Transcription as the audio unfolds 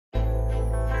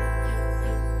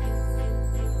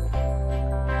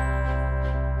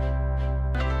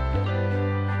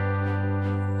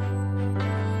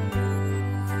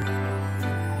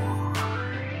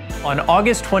On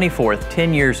August 24th,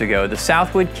 10 years ago, the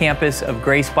Southwood campus of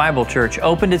Grace Bible Church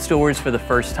opened its doors for the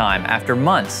first time after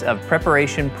months of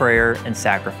preparation, prayer, and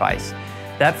sacrifice.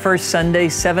 That first Sunday,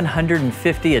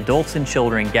 750 adults and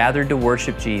children gathered to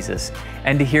worship Jesus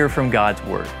and to hear from God's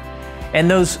Word. And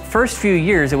those first few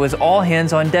years, it was all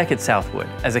hands on deck at Southwood,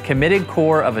 as a committed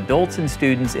core of adults and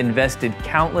students invested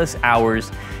countless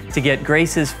hours to get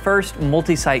Grace's first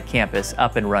multi-site campus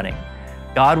up and running.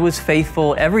 God was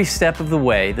faithful every step of the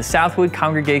way. The Southwood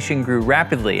congregation grew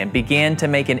rapidly and began to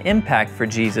make an impact for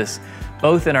Jesus,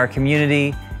 both in our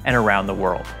community and around the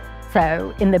world.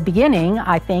 So in the beginning,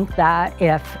 I think that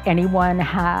if anyone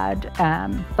had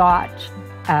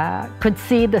could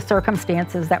see the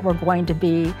circumstances that were going to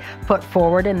be put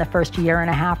forward in the first year and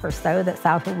a half or so that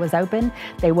Southwood was open,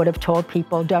 they would have told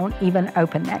people, don't even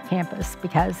open that campus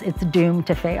because it's doomed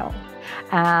to fail.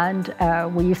 And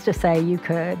we used to say you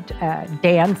could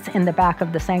dance in the back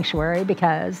of the sanctuary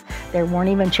because there weren't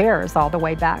even chairs all the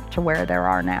way back to where there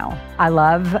are now. I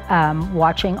love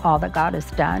watching all that God has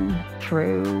done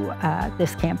through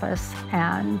this campus,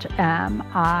 and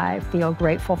I feel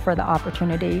grateful for the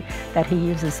opportunity that He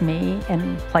uses me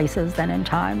in places and in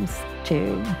times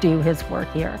to do His work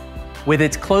here. With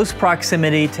its close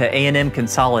proximity to A&M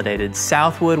Consolidated,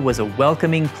 Southwood was a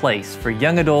welcoming place for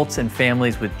young adults and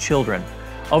families with children.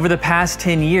 Over the past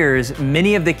 10 years,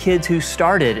 many of the kids who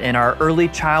started in our early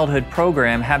childhood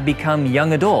program have become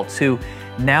young adults who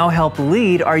now help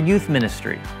lead our youth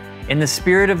ministry. In the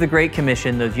spirit of the Great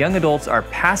Commission, those young adults are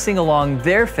passing along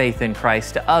their faith in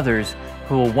Christ to others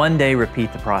who will one day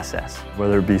repeat the process.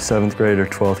 Whether it be 7th grade or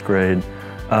 12th grade,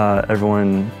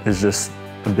 everyone is just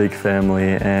a big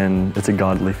family, and it's a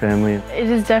godly family. It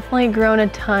has definitely grown a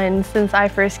ton since I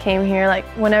first came here. Like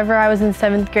whenever I was in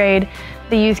 7th grade,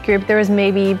 the youth group, there was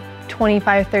maybe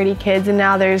 25, 30 kids, and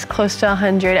now there's close to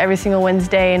 100 every single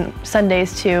Wednesday and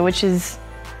Sundays too, which is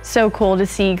so cool to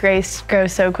see Grace grow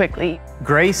so quickly.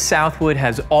 Grace Southwood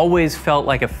has always felt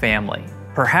like a family,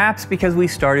 perhaps because we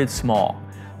started small,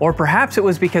 or perhaps it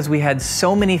was because we had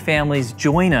so many families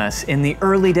join us in the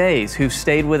early days who've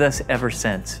stayed with us ever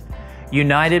since.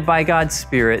 United by God's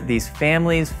Spirit, these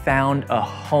families found a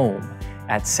home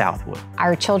at Southwood.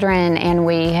 Our children and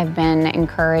we have been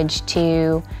encouraged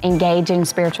to engage in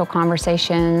spiritual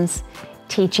conversations,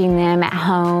 teaching them at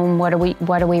home, what are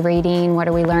we reading, what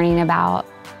are we learning about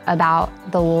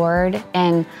the Lord.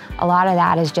 And a lot of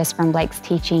that is just from Blake's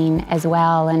teaching as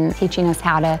well, and teaching us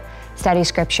how to study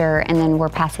Scripture, and then we're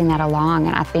passing that along.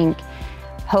 And I think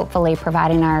hopefully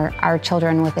providing our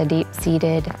children with a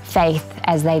deep-seated faith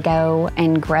as they go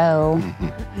and grow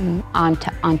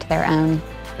onto their own.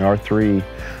 Our 3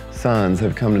 sons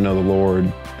have come to know the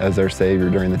Lord as their Savior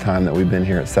during the time that we've been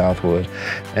here at Southwood.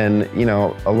 And you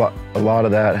know, a lot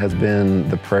of that has been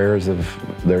the prayers of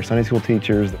their Sunday school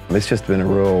teachers. It's just been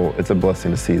it's a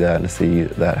blessing to see that and to see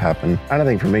that happen. And I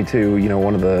think for me too, you know,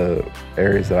 one of the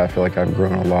areas that I feel like I've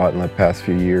grown a lot in the past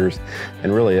few years,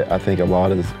 and really I think a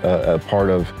lot is a part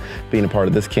of being a part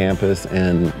of this campus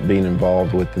and being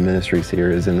involved with the ministries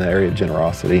here, is in the area of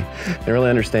generosity and really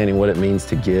understanding what it means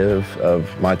to give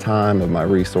of my time, of my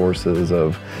resources,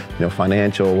 of, you know,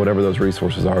 financial, whatever those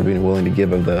resources are, being willing to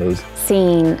give of those.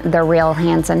 Seeing the real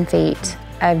hands and feet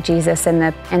of Jesus in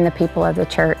the people of the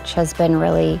church has been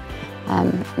really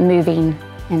moving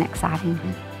and exciting.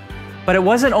 But it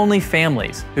wasn't only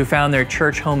families who found their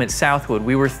church home at Southwood.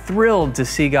 We were thrilled to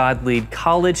see God lead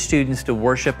college students to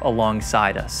worship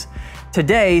alongside us.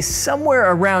 Today,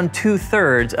 somewhere around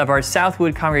 2/3 of our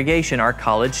Southwood congregation are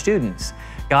college students.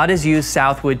 God has used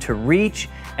Southwood to reach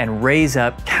and raise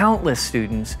up countless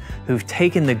students who've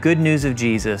taken the good news of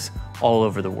Jesus all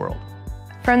over the world.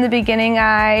 From the beginning,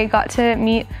 I got to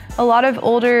meet a lot of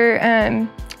older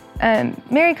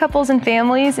married couples and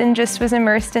families, and just was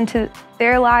immersed into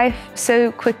their life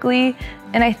so quickly.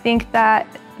 And I think that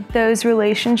those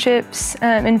relationships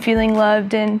and feeling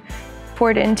loved and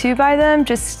poured into by them,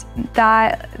 just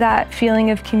that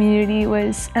feeling of community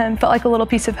was felt like a little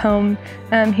piece of home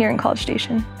here in College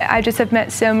Station. I just have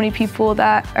met so many people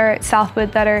that are at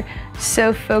Southwood that are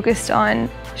so focused on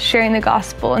sharing the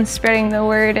gospel and spreading the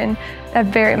word, and that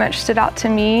very much stood out to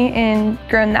me and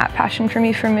grown that passion for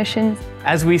me for missions.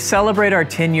 As we celebrate our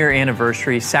 10-year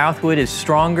anniversary, Southwood is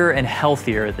stronger and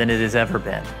healthier than it has ever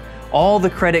been. All the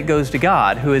credit goes to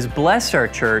God, who has blessed our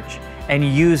church and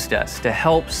used us to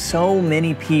help so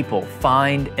many people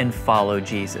find and follow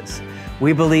Jesus.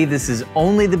 We believe this is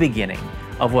only the beginning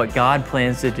of what God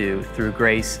plans to do through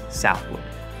Grace Southwood.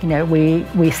 You know,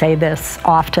 we say this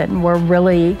often. We're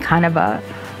really kind of a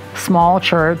small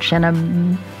church in a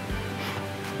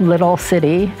little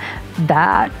city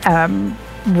that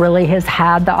really has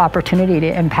had the opportunity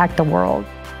to impact the world.